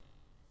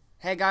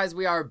Hey guys,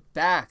 we are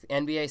back. The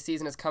NBA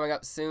season is coming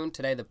up soon.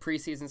 Today the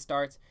preseason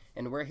starts,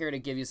 and we're here to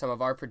give you some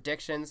of our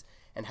predictions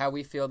and how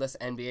we feel this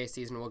NBA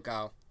season will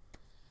go.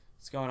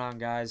 What's going on,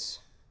 guys?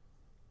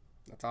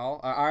 That's all?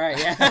 All right,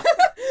 yeah.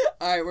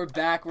 All right, we're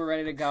back. We're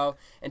ready to go.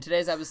 And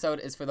today's episode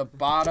is for the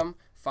bottom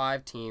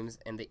 5 teams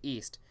in the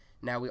East.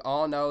 Now, we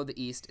all know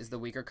the East is the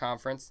weaker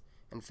conference.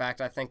 In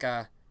fact, I think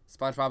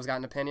SpongeBob's got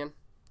an opinion.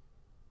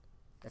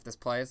 If this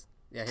plays.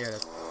 Yeah, here it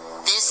is.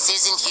 This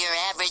isn't your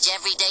average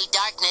everyday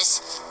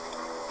darkness.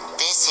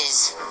 This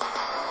is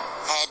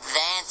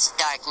advanced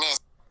darkness.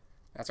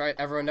 That's right.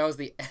 Everyone knows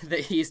the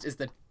East is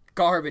the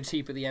garbage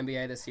heap of the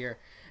NBA this year,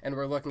 and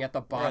we're looking at the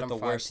bottom 5 teams. We're at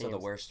the worst of the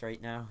worst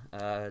right now.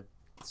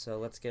 So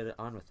let's get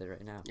on with it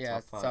right now.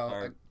 Yeah,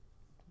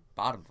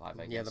 bottom 5,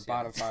 I guess. Yeah, the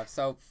bottom 5.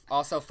 So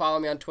also follow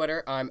me on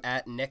Twitter. I'm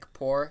at Nick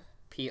Porr,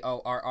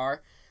 Porr.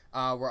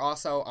 We're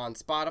also on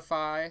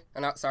Spotify.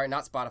 Not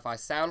Spotify,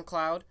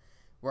 SoundCloud.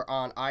 We're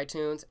on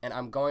iTunes, and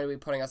I'm going to be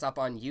putting us up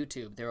on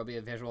YouTube. There will be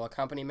a visual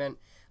accompaniment.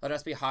 It'll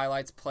just be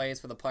highlights, plays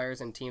for the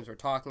players and teams we're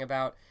talking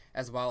about,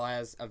 as well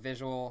as a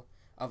visual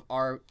of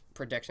our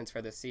predictions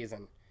for this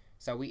season.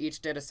 So we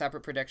each did a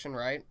separate prediction,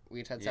 right?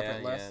 We each had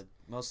separate lists. Yeah,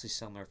 mostly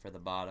similar for the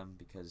bottom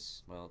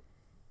because, well,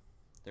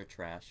 they're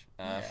trash.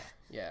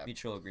 Yeah.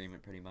 Mutual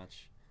agreement, pretty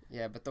much.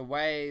 Yeah, but the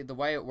way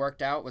it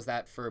worked out was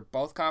that for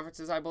both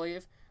conferences, I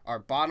believe, our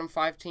bottom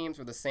 5 teams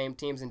were the same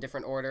teams in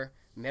different order,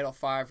 middle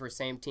 5 were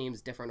same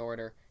teams, different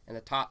order, and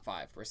the top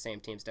 5 were same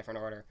teams, different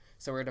order.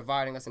 So we're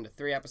dividing this into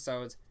 3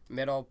 episodes,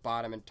 middle,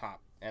 bottom, and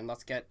top. And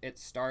let's get it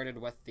started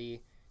with the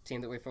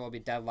team that we feel will be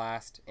dead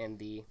last in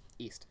the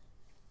East.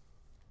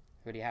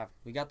 Who do you have?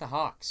 We got the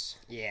Hawks.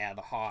 Yeah,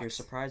 the Hawks. If you're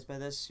surprised by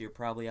this, you're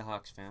probably a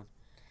Hawks fan.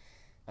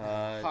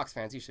 Hawks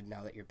fans, you should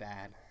know that you're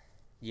bad.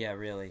 Yeah,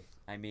 really.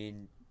 I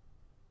mean,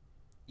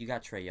 you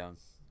got Trae Young.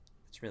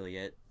 That's really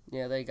it.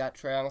 Yeah, they got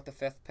Trae Young with the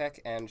 5th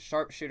pick and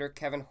sharpshooter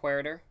Kevin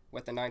Huerter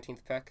with the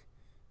 19th pick.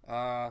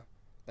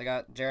 They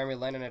got Jeremy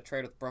Lin in a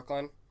trade with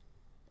Brooklyn.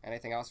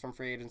 Anything else from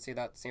free agency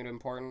that seemed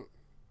important?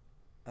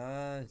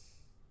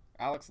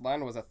 Alex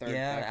Len was a 3rd pick.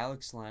 Yeah,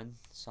 Alex Len,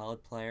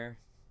 solid player,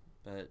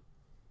 but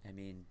I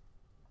mean,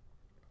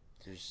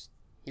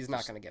 he's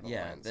not going to get the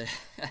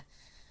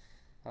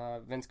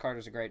wins. Vince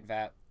Carter's a great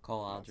vet.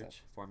 Cole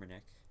Aldridge, former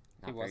Knick,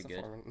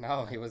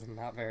 He was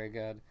not very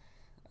good.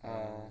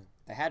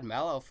 They had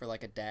Melo for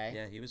like a day.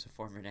 Yeah, he was a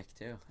former Knick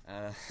too.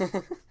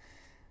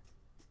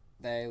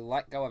 They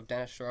let go of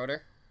Dennis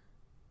Schroeder.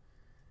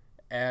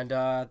 And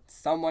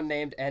someone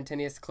named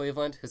Antonius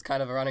Cleveland, who's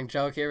kind of a running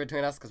joke here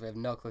between us because we have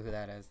no clue who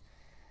that is.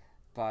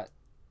 But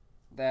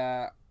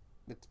the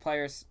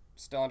players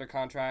still under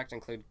contract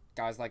include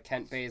guys like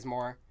Kent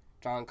Bazemore,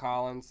 John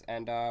Collins,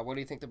 and what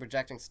do you think the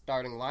projecting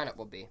starting lineup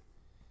will be?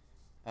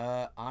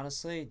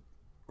 Honestly,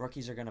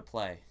 rookies are going to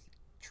play.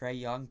 Trae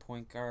Young,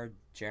 point guard.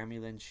 Jeremy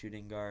Lin,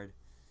 shooting guard.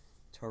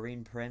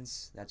 Taurean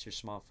Prince, that's your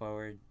small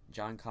forward.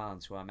 John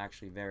Collins, who I'm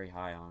actually very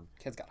high on.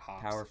 Kid's got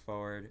hops. Power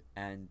forward.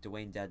 And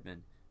Dwayne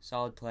Dedmon.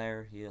 Solid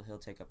player. He'll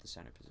take up the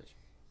center position.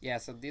 Yeah,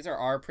 so these are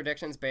our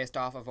predictions based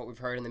off of what we've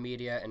heard in the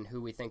media and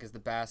who we think is the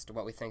best,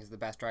 what we think is the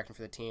best direction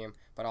for the team,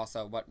 but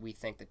also what we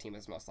think the team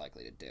is most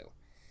likely to do.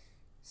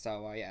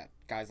 So,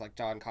 guys like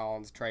John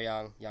Collins, Trae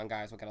Young, young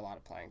guys will get a lot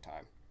of playing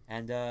time.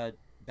 And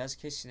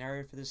best case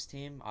scenario for this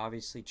team,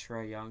 obviously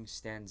Trae Young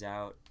stands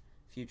out,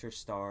 future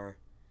star.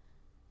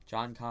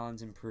 John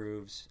Collins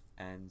improves,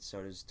 and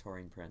so does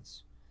Taurean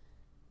Prince.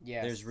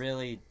 Yes.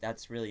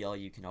 That's really all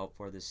you can hope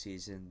for this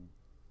season.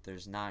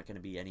 There's not going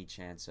to be any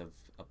chance of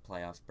a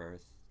playoff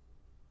berth.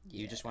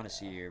 You just want to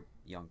see your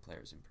young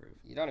players improve.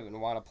 You don't even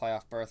want a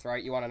playoff berth,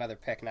 right? You want another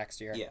pick next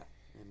year. Yeah.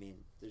 I mean,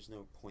 there's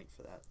no point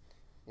for that.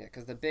 Yeah,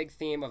 because the big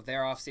theme of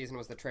their offseason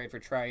was the trade for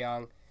Trae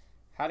Young.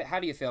 How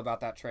do you feel about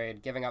that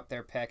trade? Giving up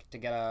their pick to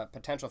get a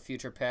potential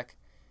future pick,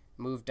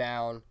 move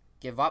down,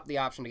 give up the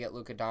option to get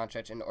Luka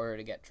Doncic in order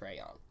to get Trae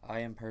Young. I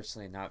am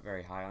personally not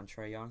very high on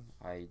Trae Young.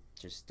 I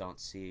just don't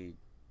see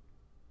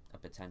a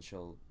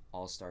potential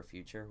all-star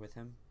future with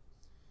him.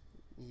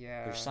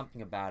 Yeah. There's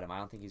something about him. I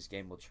don't think his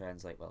game will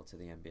translate well to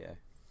the NBA.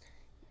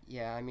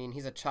 Yeah, I mean,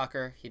 he's a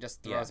chucker. He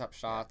just throws up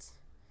shots.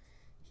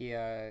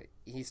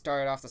 He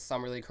started off the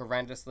Summer League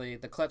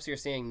horrendously. The clips you're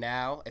seeing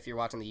now, if you're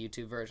watching the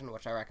YouTube version,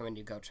 which I recommend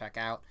you go check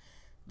out,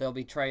 there'll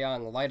be Trae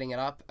Young lighting it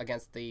up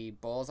against the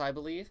Bulls, I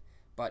believe.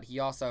 But he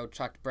also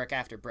chucked brick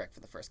after brick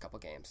for the first couple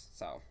games.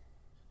 So,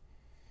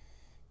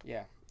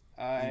 yeah.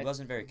 He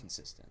wasn't very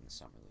consistent in the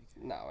Summer League.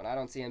 No, and I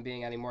don't see him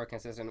being any more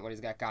consistent when he's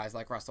got guys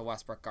like Russell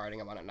Westbrook guarding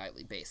him on a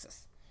nightly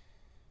basis.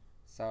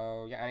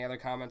 So, yeah, any other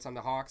comments on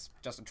the Hawks?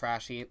 Just a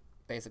trash heap,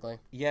 basically.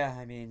 Yeah,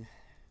 I mean,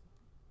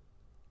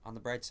 on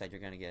the bright side, you're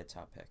going to get a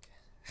top pick.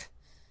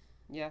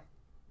 Yeah,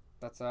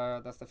 that's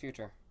the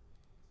future.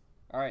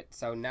 All right,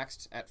 so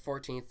next at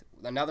 14th,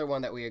 another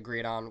one that we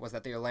agreed on was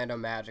that the Orlando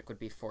Magic would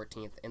be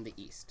 14th in the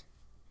East.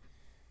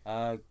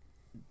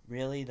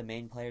 Really, the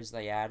main players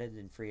they added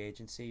in free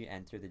agency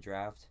and through the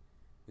draft,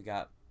 we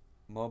got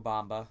Mo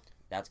Bamba.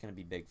 That's going to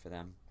be big for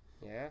them.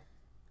 Yeah.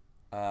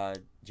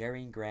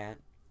 Jerry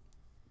Grant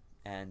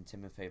and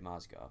Timofey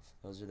Mozgov.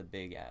 Those are the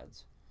big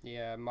ads.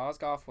 Yeah,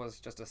 Mozgov was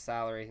just a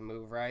salary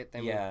move, right?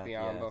 They Yeah, moved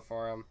Biombo yeah.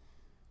 for him.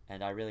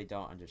 And I really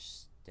don't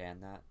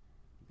understand that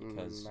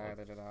because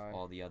Neither of did I.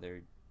 all the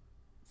other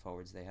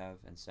forwards they have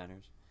and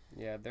centers.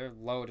 Yeah, they're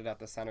loaded at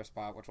the center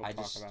spot, which we'll I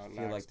talk just about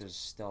feel next. like there's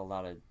still a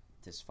lot of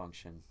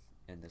dysfunction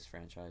in this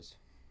franchise.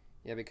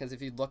 Yeah, because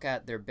if you look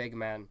at their big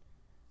men,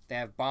 they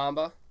have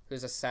Bamba,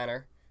 who's a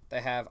center.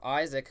 They have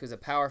Isaac, who's a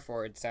power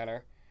forward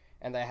center.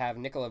 And they have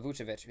Nikola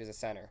Vucevic, who's a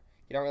center.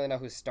 You don't really know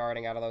who's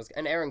starting out of those.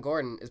 And Aaron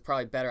Gordon is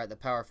probably better at the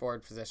power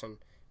forward position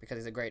because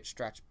he's a great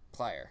stretch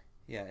player.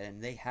 Yeah,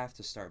 and they have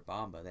to start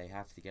Bamba. They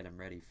have to get him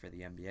ready for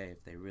the NBA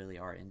if they really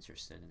are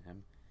interested in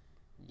him.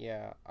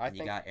 Yeah, And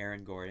you got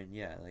Aaron Gordon.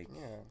 Yeah,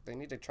 they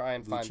need to try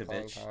and find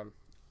playing Vucevic. time.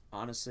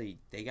 Honestly,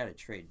 they got to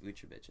trade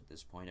Vucevic at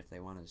this point if they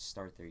want to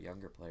start their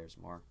younger players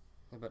more.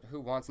 But who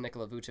wants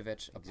Nikola Vucevic, a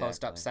Exactly.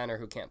 post-up center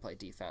who can't play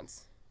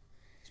defense?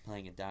 He's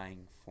playing a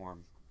dying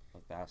form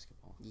of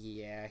basketball.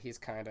 Yeah, he's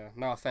kind of,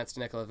 no offense to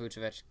Nikola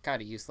Vucevic,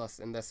 kind of useless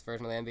in this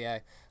version of the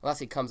NBA. Unless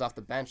he comes off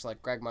the bench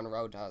like Greg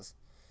Monroe does.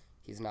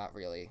 He's not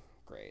really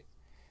great.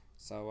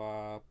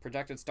 So,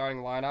 projected starting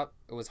lineup.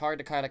 It was hard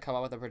to kind of come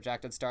up with a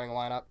projected starting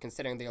lineup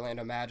considering the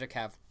Orlando Magic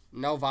have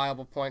no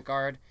viable point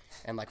guard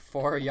and like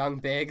 4 young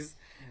bigs.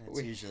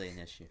 It's usually an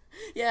issue.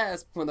 Yeah,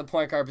 it's when the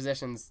point guard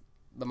position's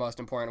the most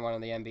important one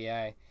in the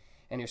NBA.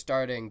 And you're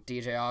starting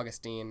DJ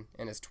Augustine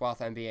in his 12th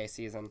NBA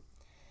season.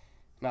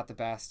 Not the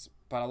best.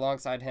 But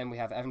alongside him, we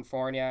have Evan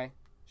Fournier,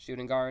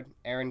 shooting guard,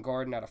 Aaron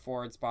Gordon at a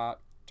forward spot,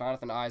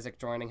 Jonathan Isaac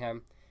joining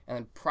him, and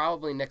then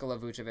probably Nikola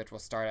Vucevic will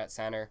start at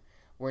center.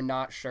 We're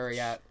not sure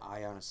yet.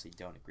 I honestly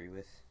don't agree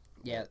with.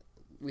 Yeah,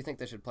 we think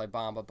they should play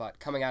Bamba, but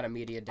coming out of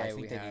media day, I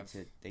think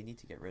we they need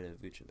to get rid of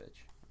Vucevic.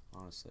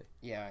 Honestly,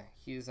 Yeah,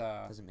 he's it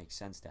doesn't make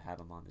sense to have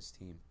him on this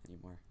team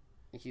anymore.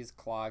 he's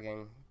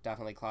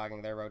definitely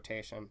clogging their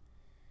rotation.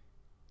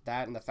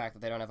 That and the fact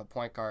that they don't have a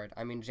point guard.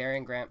 I mean,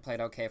 Jerian Grant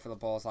played okay for the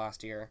Bulls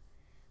last year,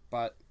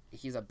 but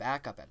he's a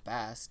backup at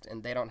best,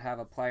 and they don't have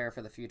a player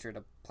for the future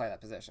to play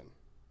that position.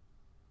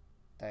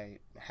 They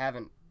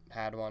haven't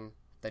had one.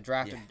 They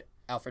drafted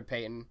Alfred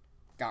Payton,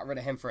 got rid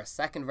of him for a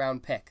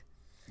second-round pick.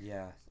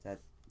 Yeah,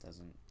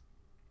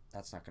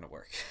 that's not going to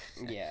work.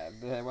 Yeah,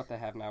 what they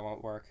have now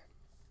won't work.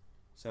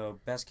 So,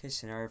 best case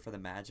scenario for the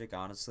Magic,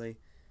 honestly,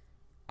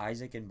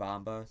 Isaac and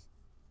Bamba,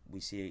 we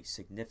see a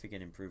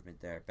significant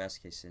improvement there.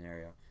 Best case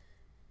scenario.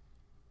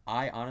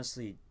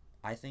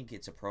 I think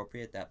it's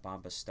appropriate that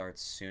Bamba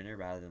starts sooner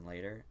rather than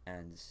later,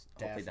 and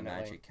hopefully the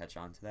Definitely. Magic catch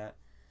on to that.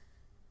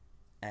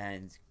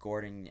 And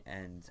Gordon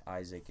and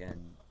Isaac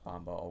and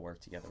Bamba all work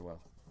together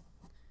well.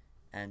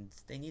 And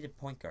they need a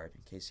point guard,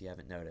 in case you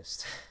haven't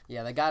noticed.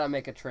 Yeah, they gotta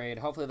make a trade.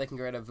 Hopefully they can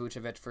get rid of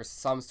Vucevic for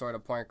some sort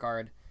of point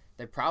guard.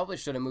 They probably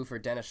should have moved for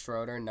Dennis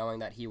Schroeder, knowing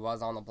that he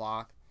was on the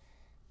block.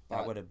 That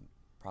But- would have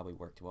probably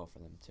worked well for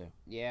them, too.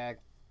 Yeah,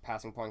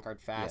 passing point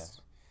guard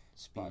fast.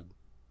 Speed.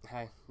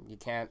 Hey, you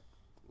can't.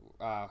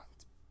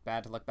 It's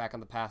bad to look back on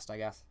the past, I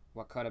guess.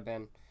 What could have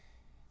been.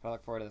 I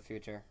look forward to the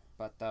future.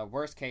 But the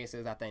worst case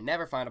is that they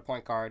never find a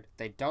point guard,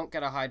 they don't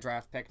get a high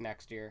draft pick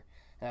next year,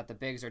 and that the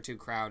bigs are too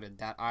crowded,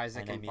 that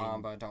Isaac and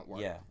Bamba don't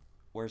work. Yeah.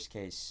 Worst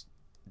case,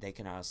 they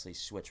can honestly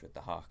switch with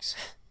the Hawks,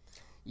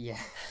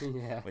 Yeah.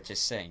 Yeah. which is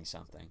saying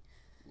something.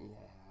 Yeah.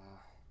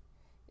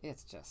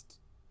 It's just.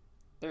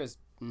 There's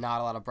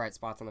not a lot of bright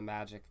spots in the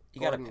Magic.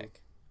 You got to Gordon-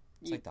 pick.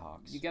 It's you- like the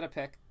Hawks. You get a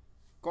pick.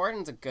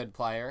 Gordon's a good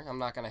player. I'm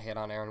not going to hit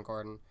on Aaron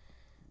Gordon.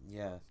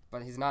 Yeah.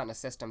 But he's not in a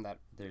system that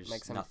There's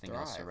makes him nothing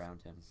else thrive.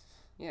 around him.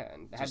 Yeah,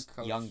 and Just head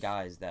coach. young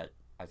guys that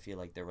I feel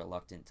like they're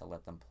reluctant to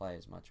let them play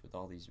as much with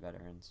all these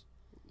veterans.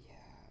 Yeah,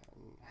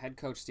 head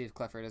coach Steve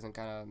Clifford isn't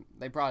gonna.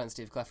 They brought in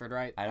Steve Clifford,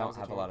 right? I That don't was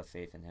the have a team. lot of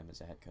faith in him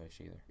as a head coach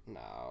either.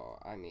 No,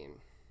 I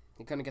mean,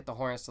 he couldn't get the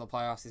Hornets to the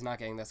playoffs. He's not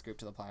getting this group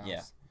to the playoffs.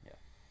 Yeah.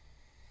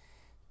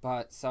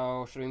 But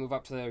so should we move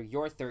up to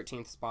your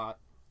 13th spot?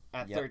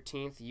 At Yep.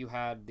 13th, you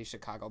had the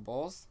Chicago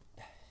Bulls.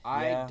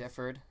 I Yeah.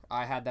 differed.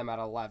 I had them at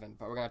 11,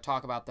 but we're gonna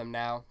talk about them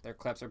now. Their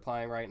clips are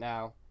playing right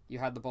now. You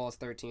had the Bulls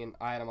 13.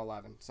 I had them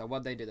 11. So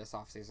what'd they do this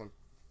offseason?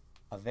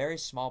 A very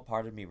small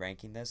part of me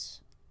ranking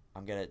this,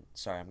 I'm gonna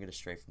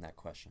stray from that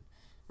question.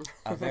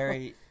 A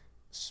very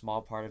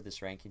small part of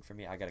this ranking for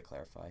me, I gotta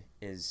clarify,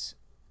 is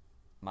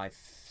my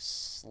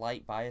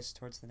slight bias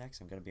towards the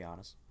Knicks. I'm gonna be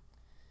honest.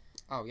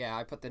 Oh yeah,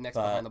 I put the Knicks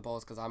But- behind the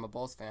Bulls because I'm a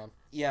Bulls fan.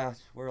 Yeah,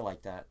 we're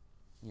like that.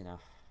 You know,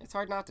 It's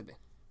hard not to be.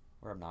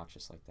 we're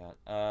obnoxious like that.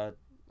 All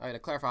right, to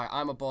clarify,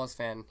 I'm a Bulls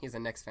fan. He's a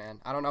Knicks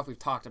fan. I don't know if we've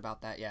talked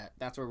about that yet.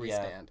 That's where we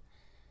Yeah. stand.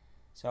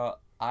 So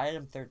I had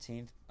him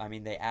 13th. I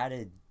mean, they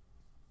added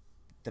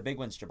the big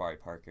one's Jabari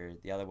Parker.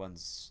 The other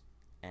one's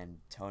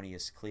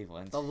Antonius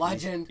Cleveland. The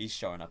legend. He's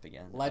showing up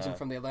again. Legend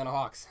from the Atlanta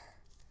Hawks.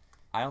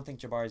 I don't think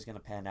Jabari's going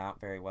to pan out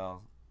very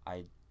well.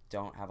 I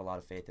don't have a lot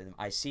of faith in him.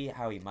 I see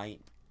how he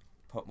might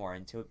put more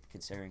into it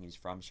considering he's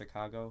from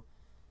Chicago,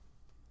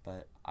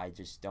 but I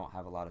just don't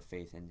have a lot of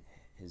faith in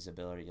his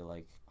ability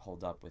to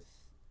hold up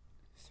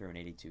through an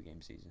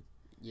 82-game season.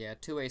 Yeah,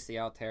 2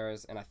 ACL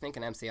tears and I think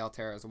an MCL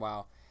tear as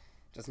well.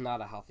 Just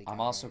not a healthy guy.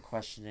 I'm also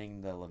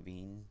questioning the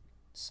Levine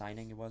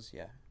signing. It was,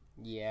 yeah.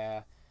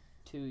 Yeah.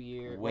 2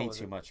 years. Way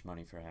too much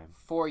money for him.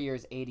 4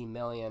 years, $80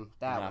 million.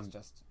 That was I'm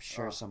just.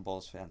 Sure, some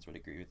Bulls fans would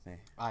agree with me.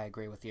 I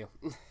agree with you.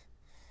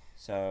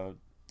 So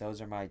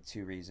those are my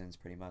two reasons,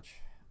 pretty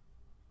much.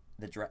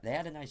 They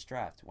had a nice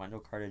draft.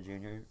 Wendell Carter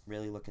Jr.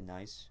 really looking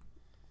nice.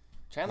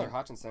 Chandler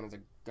Hutchinson is a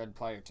good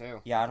player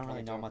too. Yeah, I don't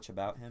really know much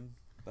about him,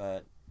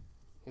 but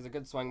he's a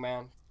good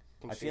swingman.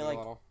 I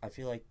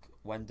feel like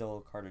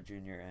Wendell Carter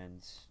Jr.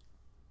 and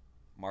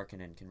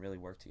Markkanen can really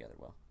work together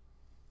well.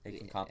 They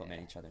can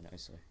complement each other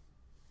nicely.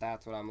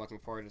 That's what I'm looking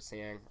forward to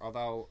seeing.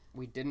 Although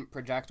we didn't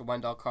project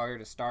Wendell Carter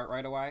to start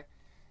right away,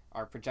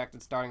 our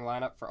projected starting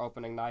lineup for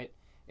opening night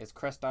is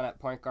Chris Dunn at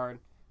point guard,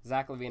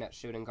 Zach LaVine at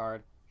shooting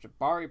guard,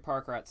 Jabari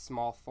Parker at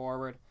small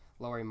forward,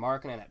 Lauri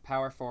Markkanen at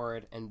power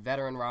forward, and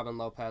veteran Robin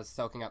Lopez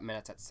soaking up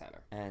minutes at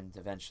center. And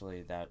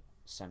eventually that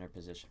center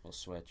position will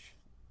switch.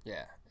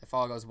 Yeah, if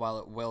all goes well,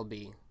 it will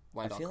be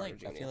Wendell Carter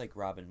Jr. I feel like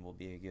Robin will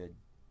be a good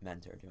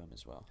mentor to him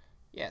as well.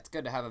 Yeah, it's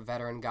good to have a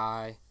veteran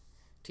guy,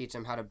 teach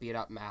him how to beat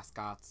up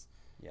mascots.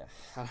 Yeah.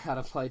 How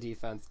to play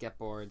defense, get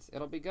boards.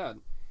 It'll be good.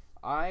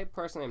 I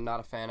personally am not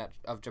a fan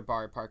of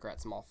Jabari Parker at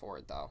small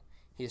forward, though.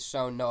 He's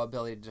shown no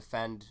ability to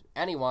defend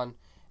anyone,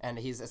 and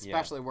he's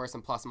especially worse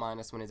in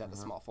plus-minus when he's at the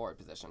small forward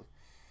position.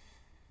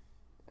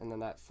 And then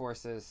that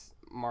forces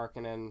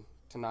Markkanen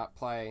to not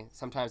play.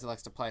 Sometimes he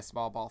likes to play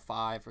small ball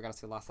 5. We're going to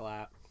see less of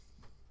that.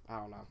 I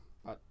don't know.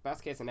 But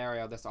best case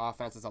scenario, this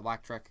offense is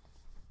electric.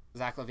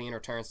 Zach LaVine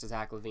returns to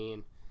Zach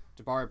LaVine.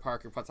 Jabari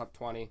Parker puts up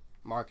 20.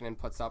 Markkanen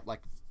puts up,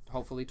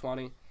 hopefully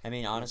 20. I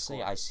mean,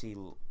 honestly, I see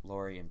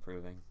Lauri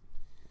improving.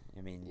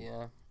 I mean,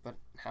 yeah, but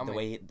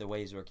the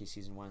way his rookie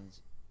season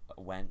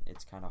went,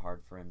 it's kind of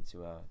hard for him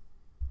to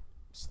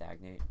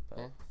stagnate.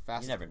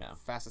 But you never know.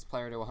 Fastest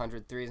player to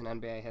 100 threes in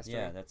NBA history.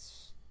 Yeah,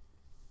 that's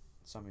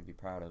something to be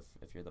proud of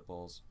if you're the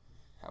Bulls.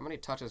 How many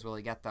touches will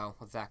he get though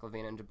with Zach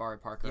LaVine and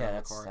Jabari Parker? Yeah, on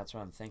the court? That's what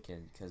I'm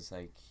thinking, because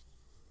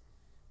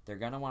they're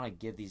gonna want to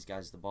give these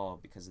guys the ball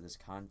because of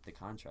the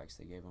contracts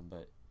they gave them,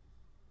 but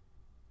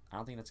I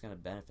don't think that's gonna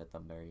benefit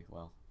them very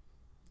well.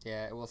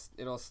 Yeah,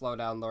 it'll slow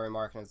down Lauri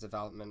Markkanen's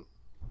development,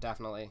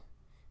 definitely,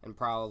 and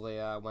probably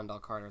Wendell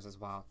Carter's as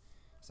well.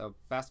 So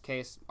best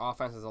case,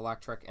 offense is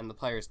electric and the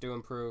players do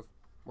improve.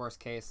 Worst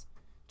case,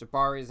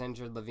 Jabari's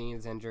injured,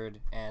 LaVine's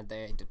injured, and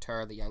they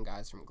deter the young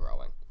guys from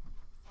growing.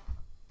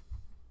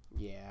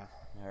 Yeah.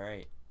 All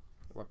right.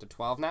 We're up to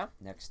 12 now?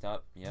 Next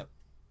up,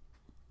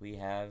 we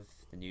have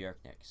the New York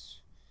Knicks.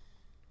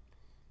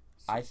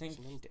 I think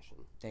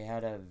they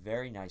had a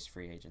very nice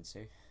free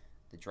agency.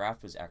 The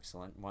draft was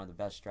excellent. One of the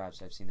best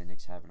drafts I've seen the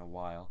Knicks have in a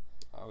while.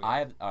 Oh,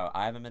 yeah.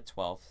 I have them at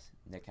 12th.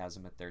 Nick has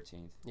them at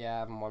 13th. Yeah, I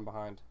have them one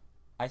behind.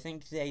 I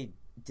think they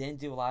didn't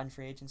do a lot in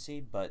free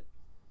agency, but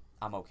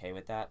I'm okay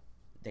with that.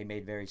 They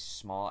made very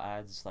small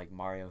ads like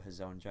Mario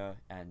Hezonja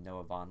and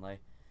Noah Vonleh.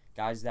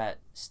 Guys that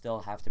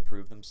still have to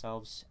prove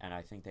themselves, and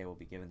I think they will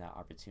be given that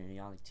opportunity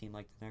on a team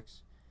like the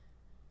Knicks.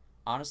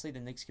 Honestly, the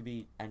Knicks could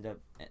end up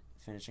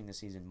finishing the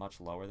season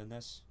much lower than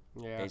this,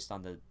 based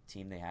on the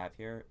team they have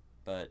here,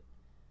 but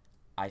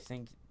I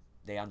think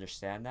they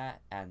understand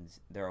that, and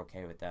they're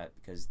okay with that,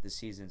 because the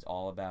season's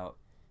all about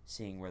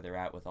seeing where they're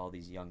at with all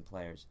these young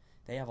players.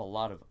 They have a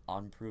lot of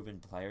unproven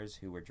players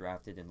who were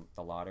drafted in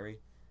the lottery,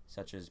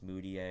 such as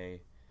Moutier,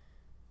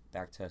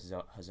 back to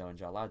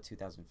Hezonja, a lot of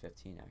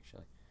 2015,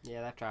 actually.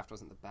 Yeah, that draft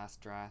wasn't the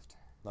best draft.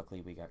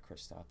 Luckily, we got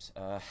Kristaps.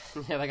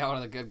 Yeah, they got one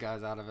of the good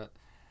guys out of it.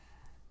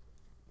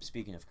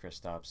 Speaking of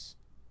Kristaps,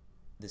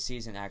 the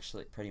season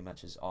actually pretty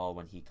much is all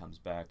when he comes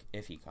back,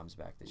 if he comes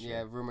back this year.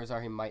 Yeah, rumors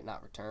are he might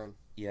not return.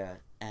 Yeah,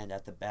 and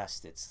at the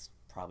best, it's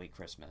probably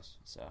Christmas,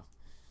 so.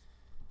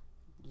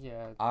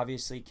 Yeah.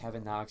 Obviously,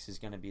 Kevin Knox is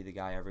going to be the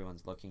guy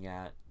everyone's looking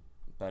at,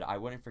 but I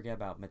wouldn't forget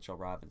about Mitchell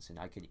Robinson.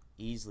 I could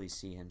easily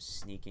see him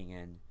sneaking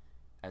in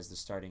as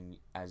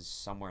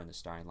somewhere in the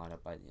starting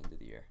lineup by the end of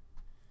the year.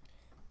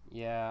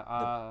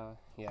 Yeah,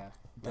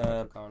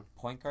 The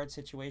point guard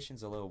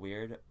situation's a little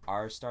weird.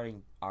 Our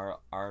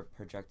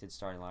projected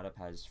starting lineup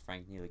has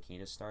Frank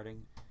Ntilikina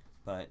starting,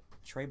 but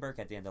Trey Burke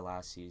at the end of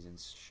last season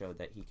showed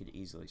that he could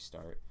easily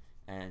start,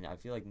 and I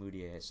feel like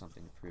Moutier has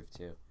something to prove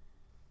too.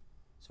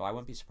 So I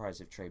wouldn't be surprised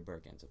if Trey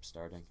Burke ends up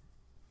starting.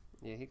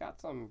 Yeah, he got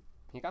some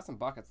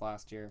buckets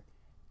last year.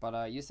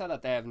 But you said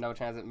that they have no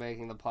chance at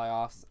making the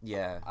playoffs.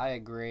 Yeah. I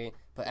agree.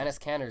 But Enes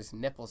Kanter's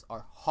nipples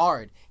are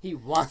hard. He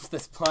wants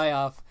this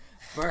playoff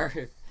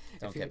berth.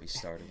 Don't get me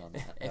started on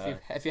that.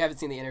 If you haven't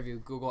seen the interview,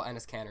 Google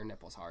Enes Kanter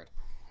nipples hard.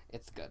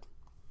 It's good.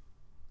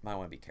 Might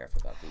want to be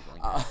careful about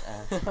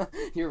Googling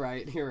that. You're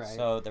right.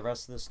 So the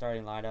rest of the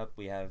starting lineup,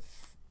 we have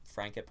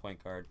Frank at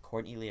point guard,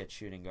 Courtney Lee at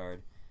shooting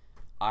guard.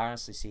 I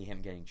honestly see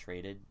him getting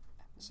traded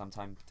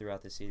sometime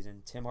throughout the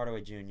season. Tim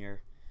Hardaway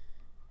Jr.,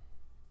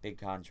 big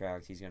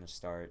contract. He's going to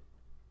start.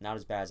 Not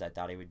as bad as I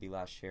thought he would be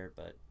last year,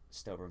 but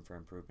still room for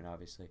improvement,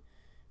 obviously.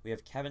 We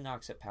have Kevin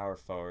Knox at power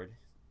forward.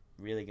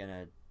 Really going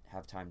to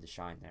have time to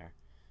shine there.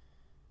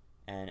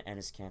 And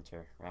Enes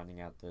Kanter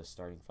rounding out the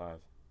starting five.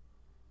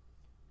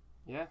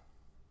 Yeah.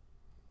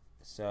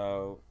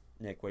 So,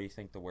 Nick, what do you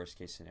think the worst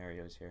case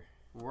scenario is here?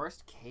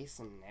 Worst case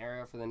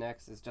scenario for the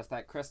Knicks is just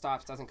that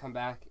Kristaps doesn't come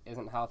back,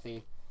 isn't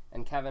healthy,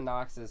 and Kevin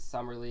Knox's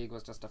summer league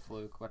was just a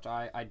fluke, which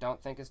I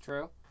don't think is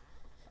true.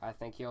 I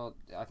think he'll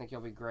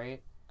be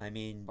great. I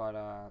mean,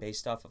 But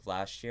based off of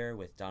last year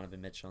with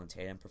Donovan Mitchell and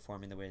Tatum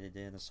performing the way they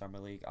did in the summer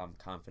league, I'm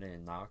confident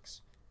in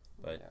Knox.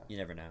 But yeah. you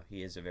never know.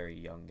 He is a very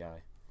young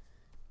guy.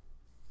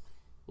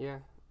 Yeah.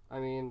 I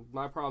mean,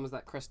 my problem is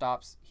that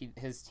Kristaps,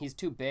 he's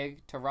too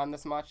big to run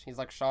this much. He's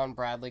like Sean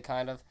Bradley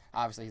kind of.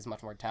 Obviously, he's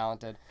much more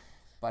talented,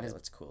 but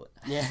Let's cool it.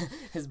 yeah,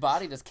 his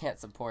body just can't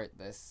support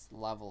this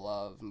level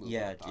of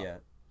movement. Yeah.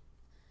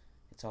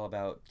 It's all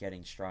about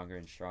getting stronger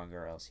and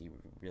stronger, or else he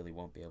really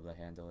won't be able to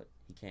handle it.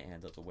 He can't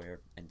handle the wear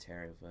and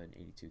tear of an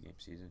 82-game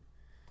season.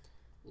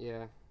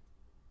 Yeah.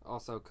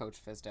 Also, Coach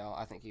Fizdale.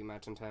 I think you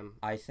mentioned him.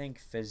 I think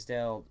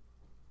Fizdale.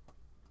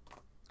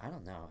 I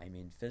don't know. I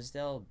mean,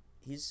 Fizdale.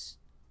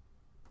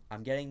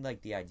 I'm getting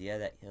like the idea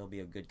that he'll be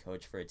a good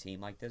coach for a team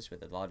like this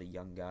with a lot of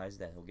young guys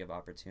that he'll give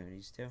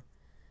opportunities to.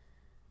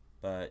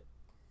 But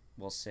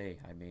we'll see.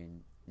 I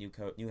mean,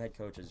 new head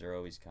coaches are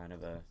always kind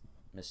of a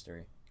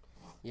mystery.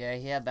 Yeah,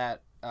 he had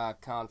that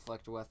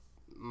conflict with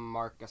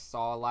Marc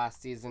Gasol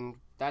last season.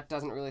 That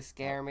doesn't really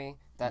scare me.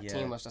 That Yeah.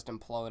 team was just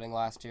imploding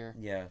last year.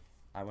 Yeah,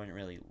 I wouldn't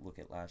really look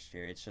at last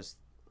year. It's just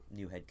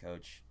new head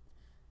coach.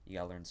 You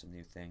gotta learn some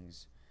new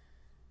things.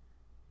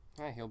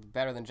 Hey, he'll be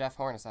better than Jeff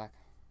Hornacek.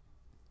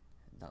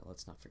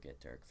 Let's not forget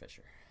Derek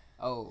Fisher.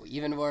 Oh,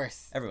 even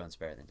worse. Everyone's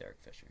better than Derek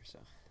Fisher, so.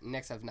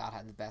 Knicks have not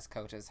had the best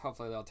coaches.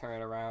 Hopefully they'll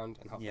turn it around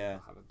and hopefully Yeah.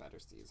 they'll have a better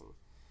season.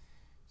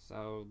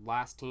 So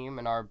last team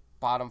in our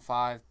bottom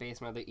 5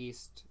 basement of the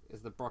East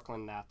is the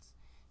Brooklyn Nets.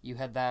 You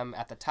had them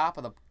at the top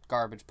of the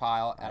garbage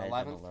pile at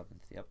 11th.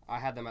 11th, yep. I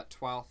had them at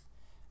 12th.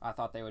 I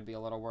thought they would be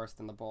a little worse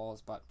than the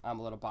Bulls, but I'm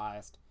a little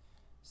biased.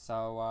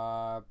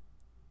 So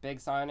big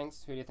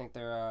signings. Who do you think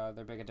their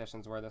big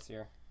additions were this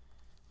year?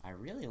 I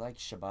really like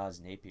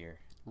Shabazz Napier.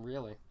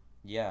 Really?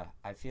 Yeah,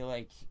 I feel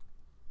like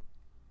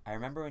I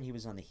remember when he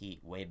was on the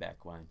Heat way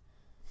back when.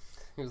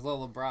 He was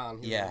little LeBron. He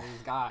was Yeah.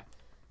 his guy.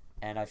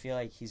 And I feel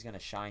like he's going to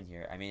shine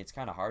here. I mean, it's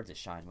kind of hard to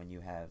shine when you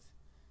have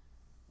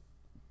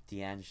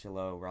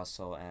D'Angelo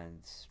Russell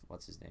and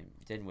what's his name?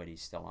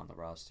 Dinwiddie's still on the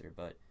roster,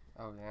 but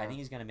Oh yeah. I think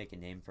he's going to make a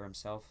name for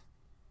himself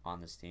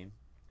on this team.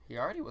 He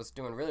already was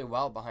doing really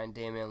well behind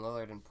Damian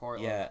Lillard in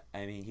Portland. Yeah,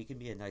 I mean, he could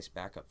be a nice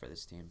backup for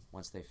this team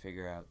once they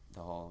figure out the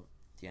whole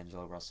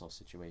D'Angelo Russell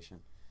situation.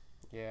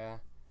 Yeah.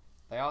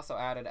 They also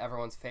added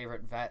everyone's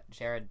favorite vet,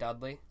 Jared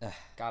Dudley. Ugh,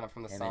 Got him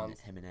from the him Suns.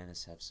 and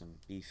Ennis have some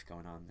beef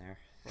going on there.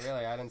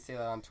 Really? I didn't see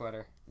that on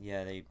Twitter.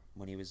 Yeah,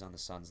 when he was on the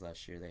Suns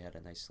last year, they had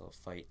a nice little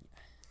fight.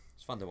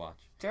 It's fun to watch.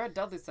 Jared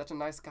Dudley's such a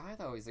nice guy,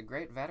 though. He's a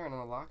great veteran in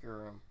the locker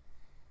room.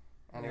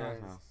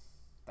 Anyways, Yeah.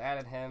 they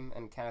added him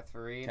and Kenneth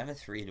Faried.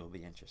 Kenneth Faried will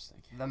be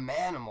interesting. The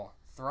Manimal.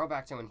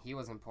 Throwback to when he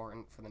was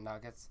important for the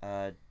Nuggets.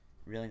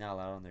 Really not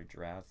allowed on their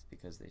draft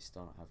because they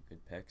still don't have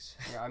good picks.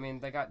 Yeah, I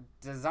mean, they got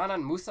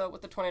Zazanan Musa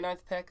with the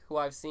 29th pick, who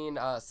I've seen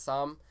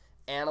some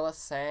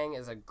analysts saying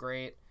is a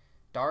great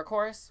dark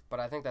horse, but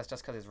I think that's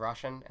just because he's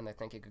Russian and they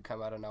think he could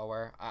come out of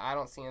nowhere. I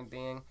don't see him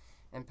being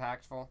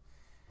impactful,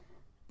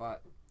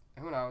 but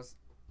who knows?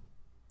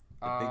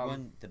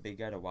 The big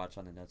guy to watch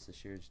on the Nets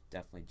this year is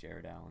definitely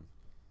Jared Allen.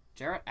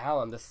 Jarrett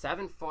Allen, the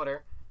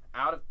 7-footer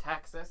out of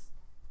Texas.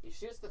 He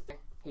shoots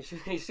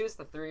he shoots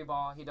the 3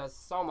 ball. He does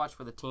so much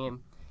for the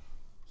team.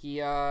 He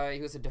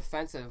was a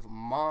defensive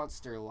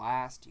monster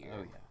last year.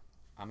 Oh, yeah.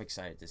 I'm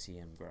excited to see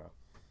him grow.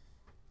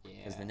 Yeah.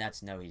 Because the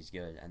Nets know he's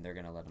good, and they're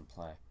going to let him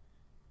play.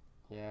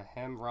 Yeah,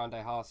 him,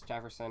 Rondé Hollis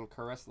Jefferson,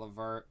 Caris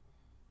LeVert.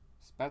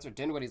 Spencer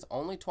Dinwiddie's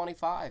only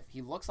 25.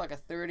 He looks like a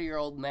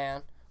 30-year-old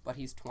man, but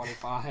he's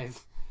 25.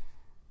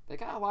 They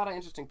got a lot of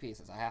interesting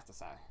pieces, I have to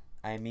say.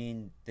 I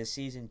mean, this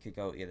season could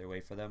go either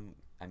way for them.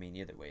 I mean,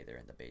 either way, they're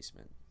in the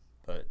basement.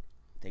 But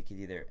they could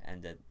either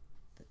end at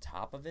the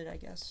top of it, I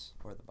guess,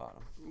 or the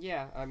bottom.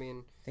 Yeah, I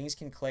mean... Things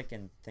can click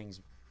and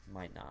things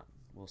might not.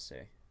 We'll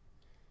see.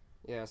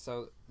 Yeah,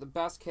 so the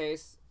best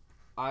case,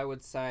 I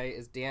would say,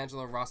 is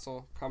D'Angelo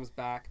Russell comes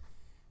back,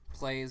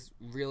 plays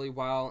really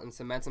well, and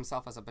cements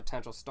himself as a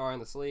potential star in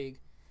this league.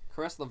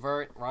 Caris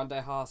LeVert,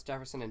 Rondé Hollis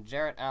Jefferson, and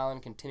Jarrett Allen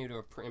continue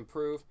to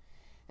improve,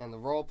 and the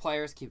role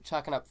players keep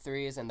chucking up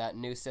threes in that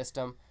new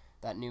system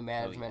that new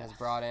management has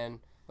brought in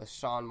with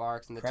Sean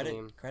Marks and the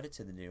team. Credit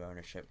to the new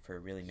ownership for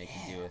really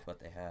making do with what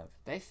they have.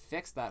 They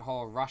fixed that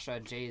whole Russia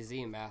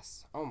Jay-Z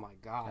mess. Oh my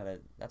god.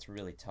 That's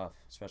really tough,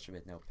 especially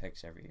with no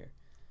picks every year.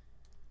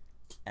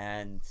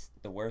 And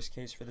the worst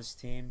case for this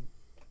team,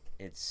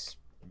 it's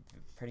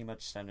pretty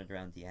much centered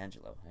around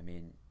D'Angelo. I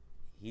mean,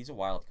 he's a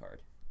wild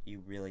card. We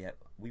really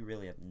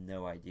have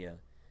no idea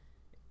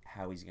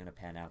how he's going to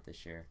pan out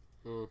this year.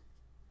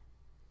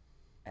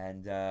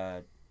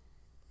 And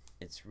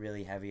it's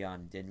really heavy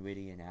on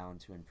Dinwiddie and Allen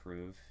to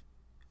improve.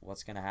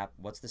 What's going to happen?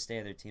 What's the state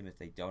of their team if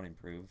they don't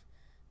improve?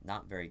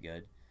 Not very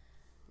good.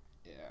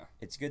 Yeah.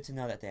 It's good to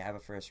know that they have a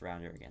first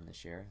rounder again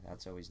this year.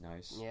 That's always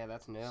nice. Yeah,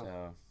 that's new.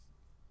 So,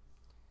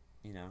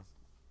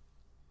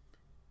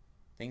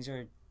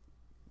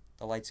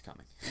 the light's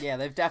coming. Yeah,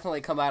 they've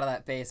definitely come out of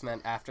that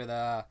basement after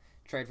the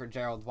trade for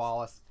Gerald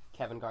Wallace,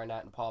 Kevin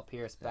Garnett, and Paul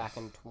Pierce back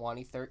in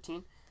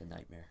 2013. The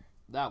nightmare.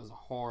 That was a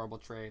horrible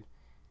trade.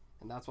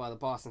 And that's why the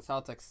Boston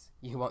Celtics,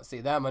 you won't see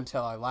them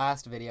until our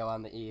last video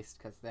on the East,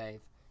 because they've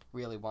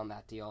really won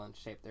that deal and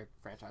shaped their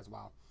franchise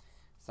well.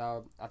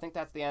 So I think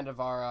that's the end of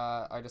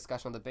our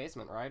discussion of the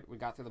basement, right? We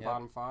got through the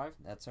bottom 5.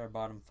 That's our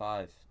bottom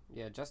 5.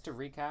 Yeah, just to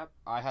recap,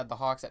 I had the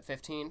Hawks at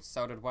 15,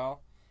 so did Will.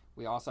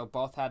 We also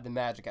both had the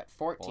Magic at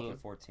 14. Both at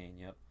 14,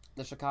 yep.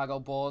 The Chicago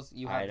Bulls,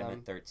 you I had had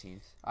them. them at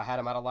 13th. I had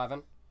them at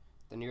 11.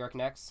 The New York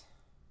Knicks,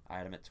 I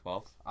had them at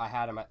 12th. I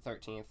had them at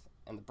 13th.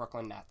 And the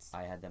Brooklyn Nets.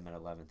 I had them at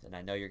 11th. And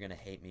I know you're going to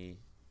hate me,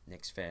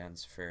 Knicks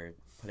fans, for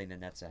putting the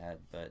Nets ahead,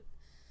 but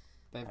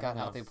They've got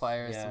healthy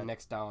players, and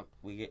Knicks don't.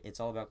 It's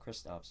all about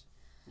Kristaps.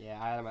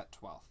 Yeah, I had them at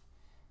 12th.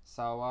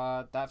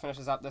 So that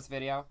finishes up this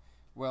video.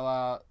 We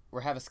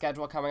have a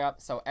schedule coming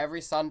up. So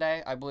every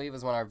Sunday, I believe,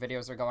 is when our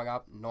videos are going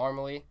up.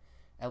 Normally,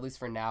 at least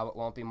for now, it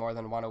won't be more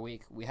than one a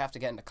week. We have to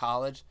get into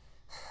college.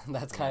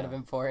 That's kind of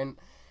important.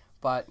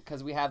 But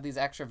because we have these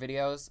extra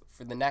videos,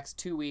 for the next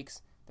 2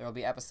 weeks, there will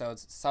be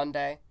episodes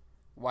Sunday,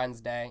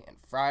 Wednesday, and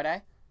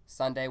Friday.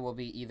 Sunday will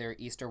be either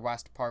East or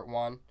West Part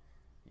 1.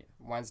 Yeah.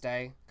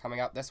 Wednesday, coming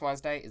up this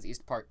Wednesday, is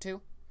East Part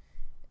 2.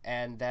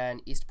 And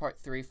then East Part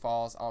 3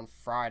 falls on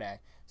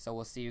Friday. So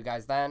we'll see you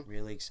guys then.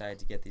 Really excited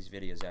to get these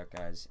videos out,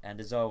 guys.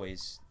 And as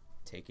always,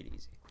 take it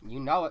easy.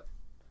 You know it.